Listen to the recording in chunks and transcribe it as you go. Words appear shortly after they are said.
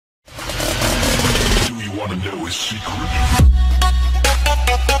wanna know his secret?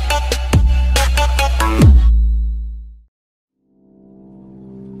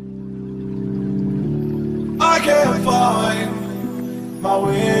 I can't find my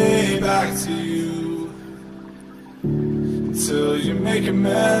way back to you until you make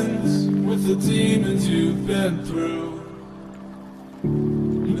amends with the demons you've been through.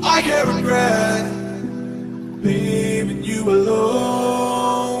 And I can't regret leaving you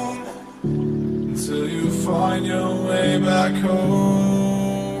alone until you find your way back home.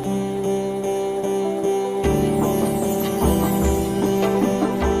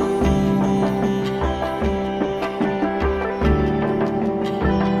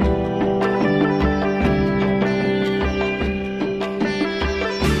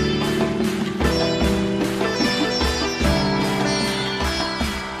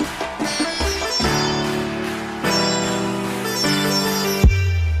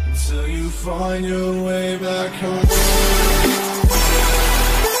 Find your way back home.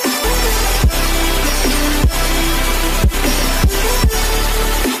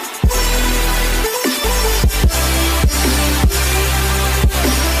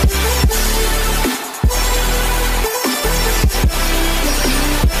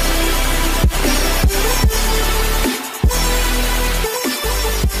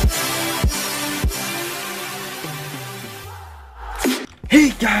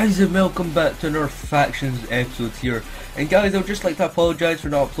 Hey guys, and welcome back to another Factions episode here. And guys, I would just like to apologise for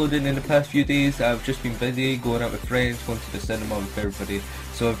not uploading in the past few days. I've just been busy going out with friends, going to the cinema with everybody,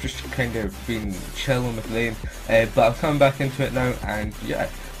 so I've just kind of been chilling with them. But I've come back into it now, and yeah,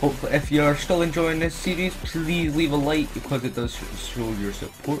 hopefully if you're still enjoying this series, please leave a like, because it does show your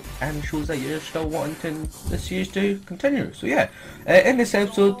support and shows that you're still wanting the series to continue. So yeah, in this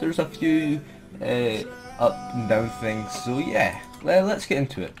episode there's a few up and down things, so yeah, let's get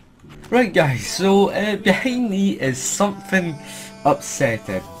into it. Right guys, so behind me is something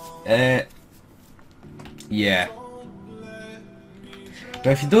upsetting. Yeah.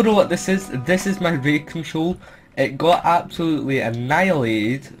 Now if you don't know what this is my raid control. It got absolutely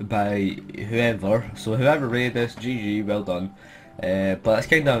annihilated by whoever, so whoever raided this, GG, well done. But that's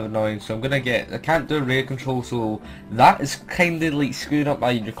kind of annoying, so I can't do raid control, so that is kind of like screwing up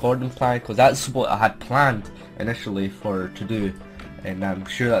my recording plan, because that's what I had planned initially to do, and I'm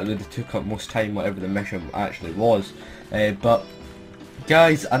sure that would have took up most time, whatever the mission actually was. But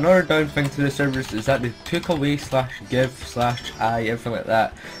guys, another down thing to the servers is that they took away /give/I, everything like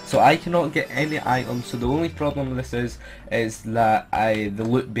that, so I cannot get any items. So the only problem with this is that the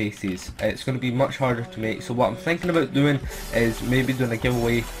loot bases, it's going to be much harder to make. So what I'm thinking about doing is maybe doing a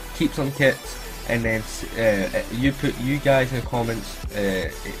giveaway, keep some kits, and then you guys in the comments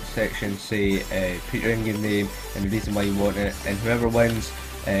section say put your in-game name and the reason why you want it, and whoever wins,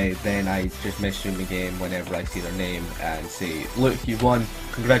 then I just message them again whenever I see their name and say, look, you won,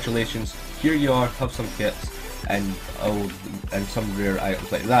 congratulations, here you are, have some kits and some rare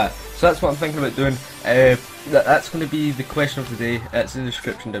items like that. So that's what I'm thinking about doing. That's going to be the question of the day. It's in the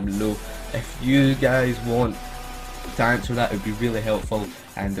description down below. If you guys want to answer that, it would be really helpful,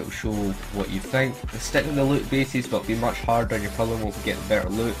 and it will show what you think. Stick with the loot bases, but it'll be much harder, and you probably won't be getting better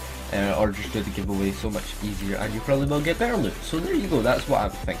loot. Or just do the giveaway so much easier, and you probably will get better loot. So there you go, that's what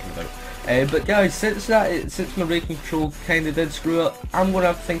I'm thinking about. But guys, since my raid control kind of did screw up, I'm going to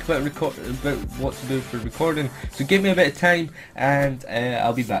have to think about what to do for recording. So give me a bit of time, and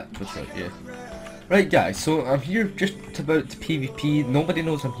I'll be back with it. Yeah. Right guys, so I'm here just about to PvP. Nobody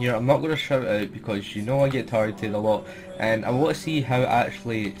knows I'm here. I'm not going to shout out because you know I get targeted a lot, and I want to see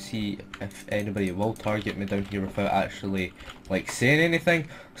if anybody will target me down here without actually like saying anything.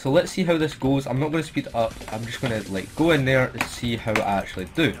 So let's see how this goes. I'm not going to speed it up. I'm just going to like go in there and see how I actually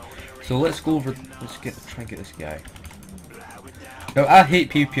do. So let's go over. Let's try and get this guy. Now I hate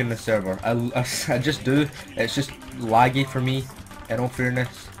PvP on this server. I just do. It's just laggy for me, in all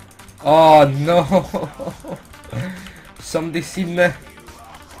fairness. Oh no! Somebody seen me.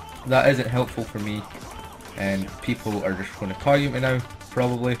 That isn't helpful for me, and people are just going to target me now,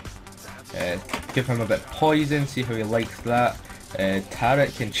 probably. Give him a bit of poison, see how he likes that.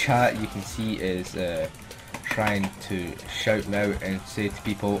 Tarek in chat, you can see, is trying to shout me out and say to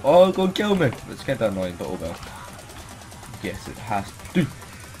people, oh, go kill me! That's kind of annoying, but oh well. Yes, it has to.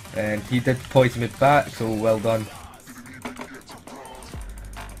 And he did poison me back, so well done.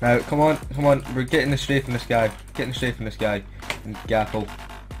 Now, come on, we're getting the strafe from this guy. Getting the strafe from this guy. And Gaffle.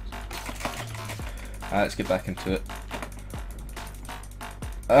 Let's get back into it.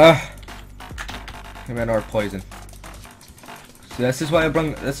 Give me another poison. So this is why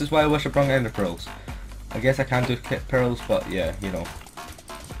I wish I brung ender pearls. I guess I can't do kit pearls, but yeah, you know.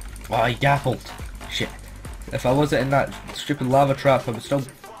 Oh, he gaffled. Shit. If I wasn't in that stupid lava trap, I would still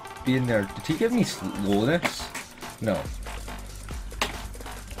be in there. Did he give me slowness? No.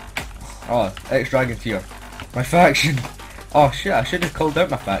 Oh, ex-dragon tier. My faction. Oh shit, I should have called out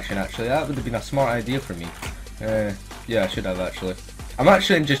my faction actually. That would have been a smart idea for me. Yeah, I should have actually. I'm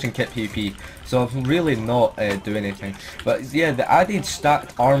actually just in kit PvP, so I'm really not doing anything. But yeah, they added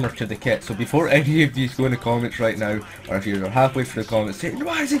stacked armor to the kit, so before any of you go in the comments right now, or if you're halfway through the comments saying,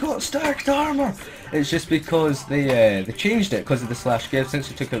 why has he got stacked armor? It's just because they changed it because of the /give. Since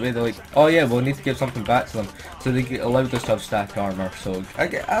they took it away, they're like, oh yeah, we'll need to give something back to them. So they allowed us to have stacked armor. So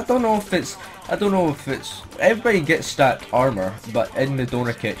I don't know if it's, everybody gets stacked armor, but in the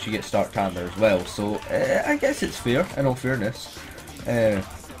donor kits you get stacked armor as well. So I guess it's fair, in all fairness.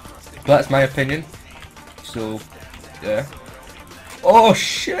 But that's my opinion. So yeah. Oh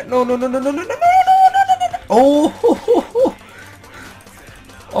shit! No! Oh!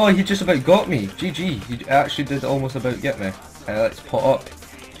 Oh, he just about got me. GG. He actually did almost about get me. Let's pot up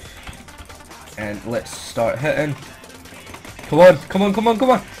and let's start hitting. Come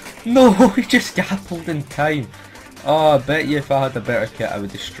on! No, he just gappled in time. Oh, I bet you if I had a better kit, I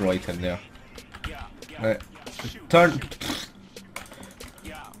would destroy him there. Right, turn.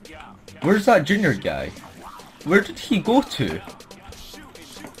 Where's that junior guy? Where did he go to?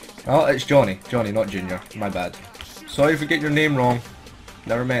 Oh, it's Johnny. Johnny, not Junior. My bad. Sorry for getting your name wrong.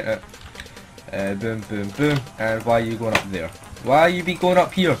 Never meant it. Boom. And why are you going up there? Why you be going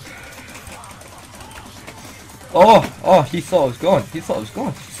up here? Oh, he thought I was gone.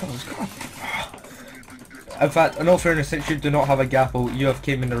 In fact, in all fairness, since you do not have a gapple, you have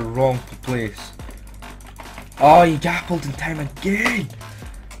came in the wrong place. Oh, you gappled in time again.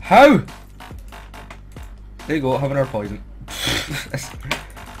 How? There you go, have another poison.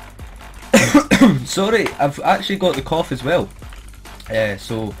 Sorry, I've actually got the cough as well.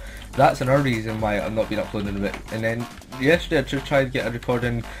 So that's another reason why I've not been uploading a bit. And then yesterday I just tried to get a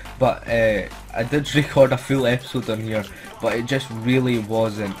recording, but I did record a full episode on here, but it just really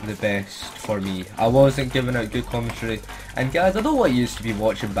wasn't the best for me. I wasn't giving out good commentary, and guys, I don't want you to be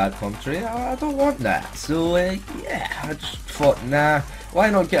watching bad commentary. I don't want that. So yeah, I just thought, nah, why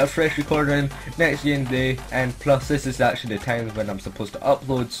not get a fresh recording next game day? And plus, this is actually the time when I'm supposed to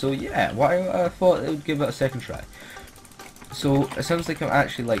upload. So yeah, I thought it would give it a second try. So it sounds like I'm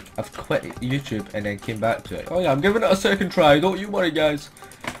actually like I've quit YouTube and then came back to it. Oh yeah, I'm giving it a second try. Don't you worry, guys.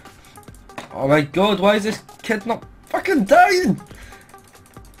 Oh my god, why is this kid not fucking dying?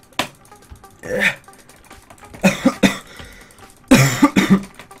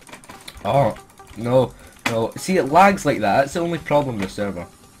 Oh no. See, it lags like that. That's the only problem with the server.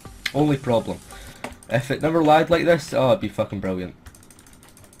 Only problem. If it never lagged like this, oh, it'd be fucking brilliant.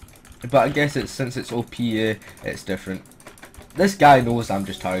 But I guess since it's OP, it's different. This guy knows I'm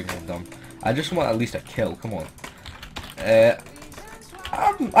just targeting them. I just want at least a kill. Come on.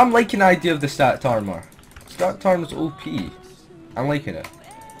 I'm liking the idea of the stacked armor. Stacked armor's OP. I'm liking it.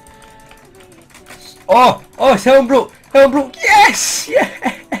 Oh, it's Helm broke. Yes.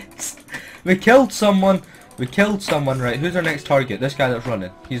 We killed someone. Right, who's our next target? This guy that's running.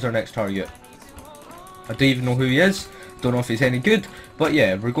 He's our next target. I don't even know who he is. Don't know if he's any good. But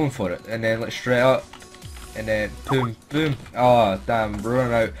yeah, we're going for it. And then let's straight up. And then boom. Oh damn, we're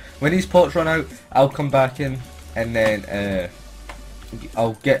running out. When these pots run out, I'll come back in. And then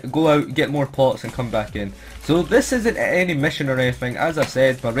I'll go out, get more pots and come back in. So this isn't any mission or anything. As I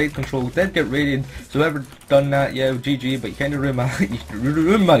said, my raid control did get raided. So whoever done that, yeah, GG. But you kind of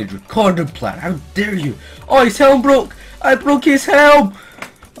ruined my recording plan. How dare you? Oh, his helm broke. I broke his helm.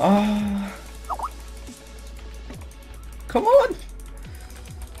 Oh. Come on.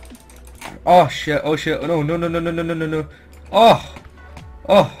 Oh shit. Oh no.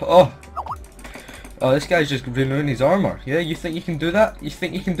 Oh, this guy's just renewing his armor. Yeah, you think you can do that? You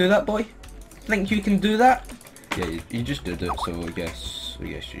think you can do that, boy? Think you can do that? Yeah, you just did it, so I guess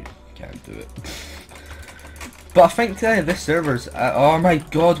you can't do it. But I think this server's... oh my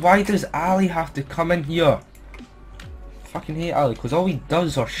god, why does Ali have to come in here? I fucking hate Ali, because all he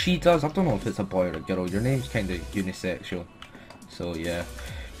does, or she does, I don't know if it's a boy or a girl, your name's kind of unisexual. So yeah.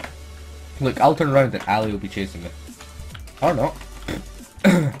 Look, I'll turn around and Ali will be chasing me. Or not.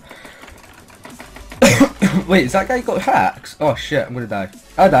 Wait, is that guy got hacks? Oh shit, I'm gonna die.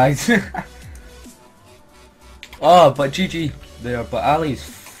 I died. Oh, but GG there, but Ali's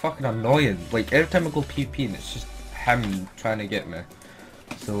fucking annoying. Like, every time I go PvP and it's just him trying to get me.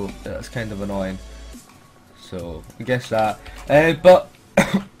 So, that's kind of annoying. So, I guess that. But,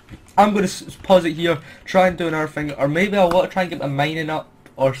 I'm gonna pause it here, try and do another thing, or maybe I'll try and get my mining up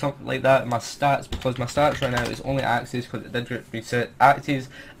or something like that in my stats, because my stats right now is only axes because it did reset axes,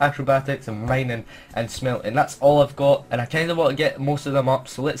 acrobatics and mining and smelting. That's all I've got, and I kind of want to get most of them up,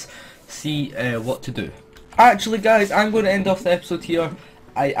 so let's see what to do. Actually guys, I'm going to end off the episode here.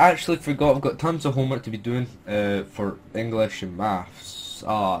 I actually forgot I've got tons of homework to be doing for English and maths.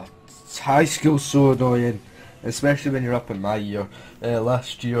 High school's so annoying, especially when you're up in my year,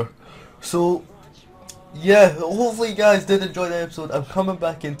 last year. So yeah, hopefully you guys did enjoy the episode. I'm coming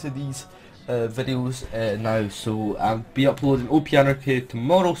back into these videos now, so I'll be uploading OP Anarchy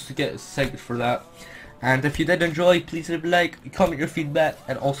tomorrow, so get psyched for that. And if you did enjoy, please leave a like, comment your feedback,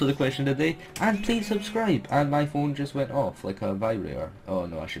 and also the question of the day, and please subscribe. And my phone just went off like a vibrator. Oh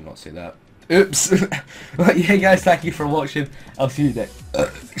no, I should not say that. Oops. But yeah guys, thank you for watching. I'll see you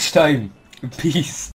next time. Peace.